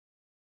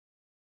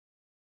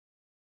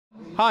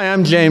Hi,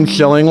 I'm James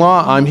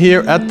Shillinglaw. I'm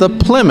here at the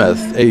Plymouth,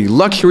 a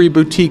luxury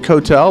boutique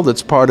hotel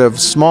that's part of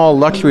Small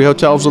Luxury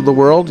Hotels of the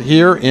World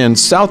here in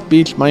South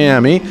Beach,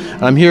 Miami.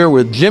 I'm here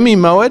with Jimmy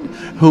Mouawad,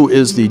 who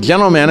is the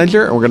general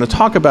manager, and we're going to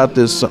talk about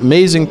this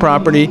amazing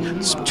property.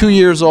 It's 2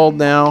 years old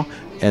now,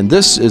 and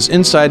this is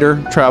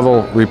Insider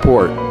Travel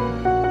Report.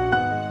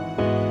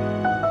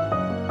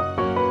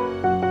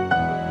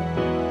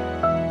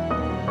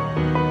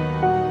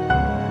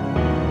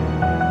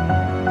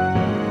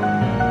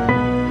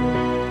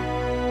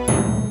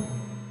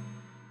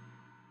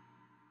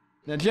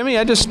 Now, Jimmy,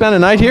 I just spent a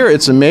night here.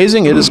 It's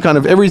amazing. It is kind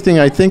of everything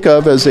I think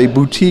of as a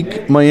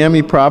boutique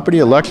Miami property,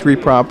 a luxury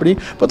property.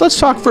 But let's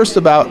talk first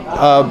about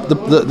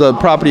the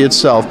property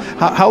itself.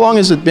 How long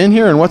has it been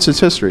here, and what's its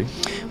history?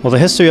 Well, the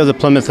history of the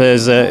Plymouth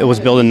is it was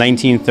built in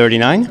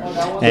 1939.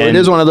 So it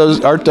is one of those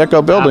Art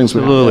Deco buildings.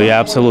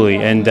 Absolutely.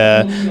 And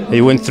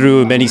it went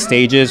through many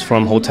stages,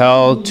 from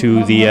hotel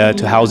to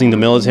housing the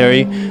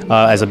military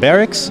as a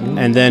barracks,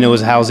 and then it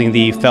was housing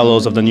the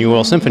fellows of the New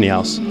World Symphony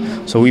House.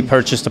 So we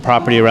purchased the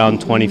property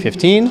around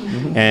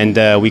 2015,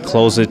 and we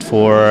closed it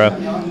for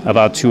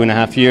about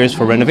 2.5 years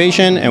for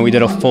renovation, and we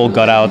did a full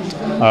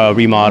gut-out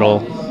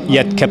remodel,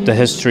 yet kept the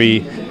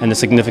history and the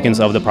significance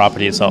of the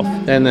property itself.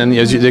 And then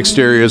the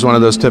exterior is one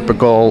of those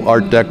typical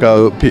Art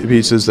Deco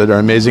pieces that are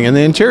amazing, and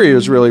the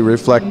interiors really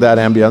reflect that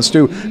ambiance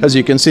too. As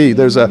you can see,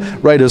 there's a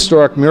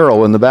historic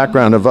mural in the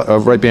background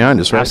of right behind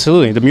us, right?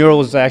 Absolutely. The mural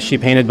was actually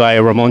painted by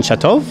Ramon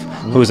Chatov,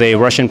 who's a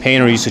Russian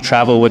painter who used to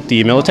travel with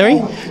the military,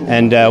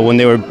 and when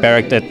they were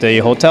barracked at the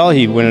hotel,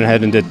 he went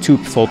ahead and did 2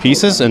 full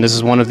pieces, and this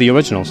is one of the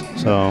originals.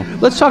 So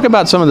let's talk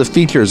about some of the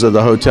features of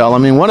the hotel. I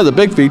mean, one of the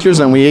big features,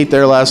 and we ate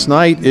there last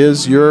night,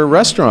 is your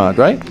restaurant,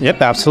 right?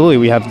 Yep, absolutely.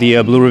 We have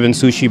the Blue Ribbon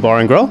Sushi Bar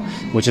and Grill,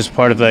 which is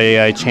part of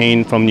a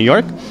chain from New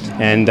York,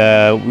 and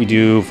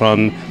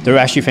they're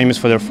actually famous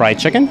for their fried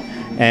chicken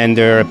and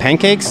their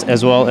pancakes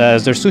as well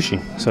as their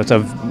sushi. So it's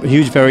a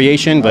huge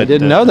variation. But I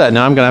didn't know that.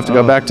 Now I'm going to have to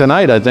go back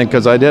tonight, I think,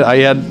 because I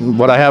had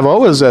what I have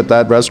always at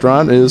that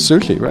restaurant is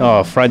sushi, right?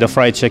 Oh, the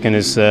fried chicken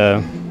is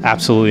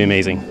absolutely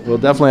amazing. We'll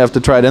definitely have to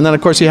try it. And then,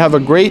 of course, you have a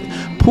great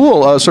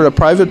pool, sort of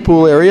private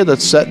pool area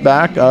that's set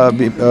back,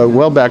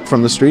 well back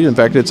from the street. In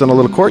fact, it's in a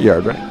little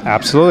courtyard, right?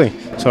 Absolutely.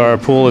 So our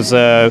pool is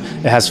it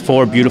has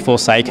 4 beautiful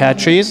cycad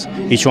trees.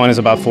 Each one is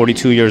about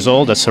 42 years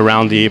old that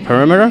surround the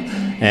perimeter,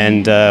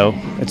 and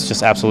it's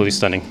just absolutely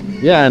stunning.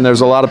 Yeah, and there's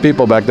a lot of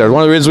people back there.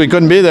 One of the reasons we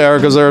couldn't be there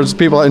because there's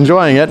people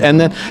enjoying it. And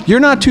then you're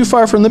not too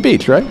far from the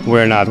beach, right?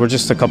 We're not. We're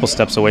just a couple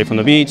steps away from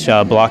the beach,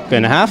 a block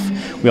and a half.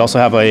 We also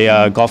have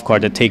a golf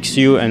cart that takes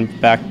you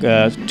and back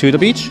to the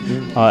beach,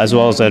 as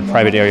well as a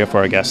private area for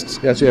our guests.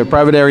 Yes, you have a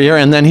private area here,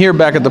 and then here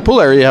back at the pool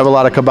area, you have a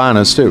lot of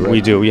cabanas too, right? We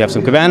do. We have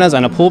some cabanas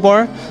and a pool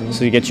bar,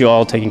 so you get you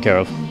all taken care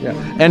of. Yeah.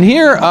 And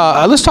here,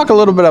 let's talk a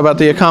little bit about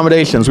the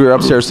accommodations. We were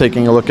upstairs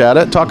taking a look at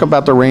it. Talk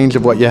about the range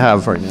of what you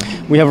have right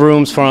now. We have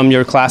rooms from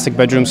your classic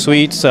bedroom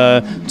suites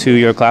to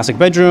your classic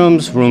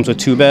bedrooms, rooms with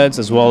 2 beds,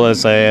 as well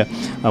as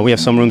we have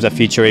some rooms that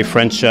feature a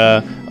French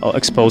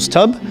exposed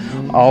tub.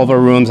 All of our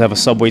rooms have a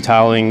subway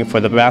tiling for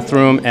the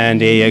bathroom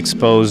and a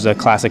exposed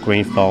classic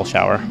rainfall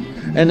shower.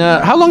 And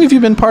how long have you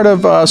been part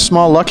of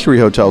Small Luxury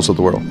Hotels of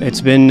the World?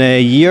 It's been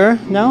a year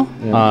now.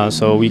 Yeah.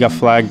 So we got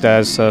flagged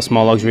as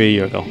Small Luxury a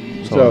year ago.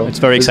 So it's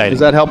very exciting. Is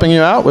that helping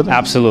you out with it?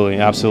 Absolutely,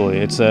 absolutely.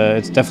 It's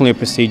definitely a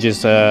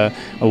prestigious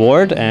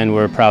award, and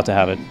we're proud to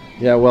have it.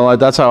 Yeah, well,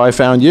 that's how I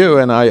found you,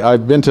 and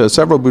I've been to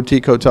several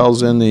boutique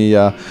hotels in the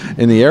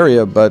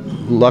area, but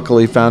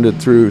luckily found it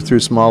through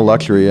Small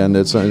Luxury, and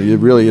it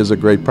really is a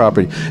great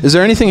property. Is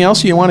there anything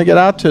else you want to get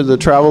out to the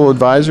travel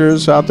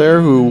advisors out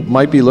there who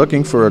might be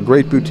looking for a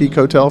great boutique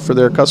hotel for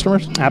their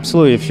customers?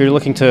 Absolutely. If you're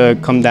looking to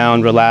come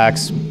down,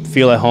 relax,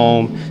 feel at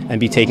home, and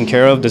be taken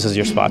care of, this is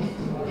your spot.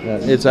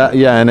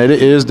 And it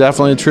is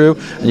definitely true.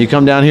 And you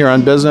come down here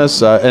on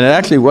business, and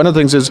actually one of the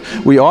things is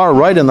we are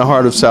right in the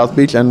heart of South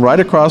Beach and right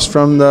across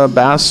from the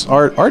Bass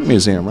Art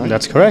Museum, right?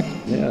 That's correct.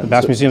 Yeah, the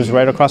Bass Museum is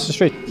right across the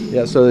street.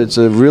 Yeah, so it's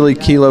a really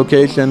key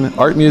location.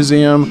 Art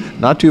Museum,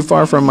 not too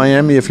far from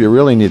Miami if you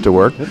really need to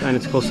work. And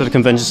it's close to the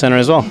convention center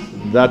as well.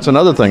 That's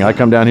another thing. I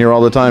come down here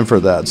all the time for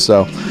that.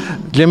 So,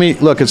 Jimmy,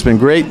 look, it's been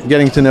great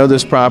getting to know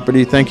this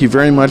property. Thank you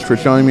very much for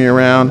showing me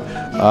around.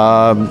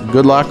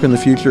 Good luck in the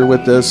future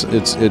with this.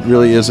 It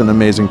really is an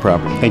amazing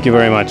property. Thank you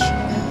very much.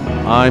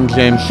 I'm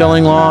James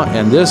Shillinglaw,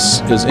 and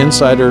this is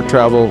Insider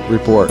Travel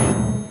Report.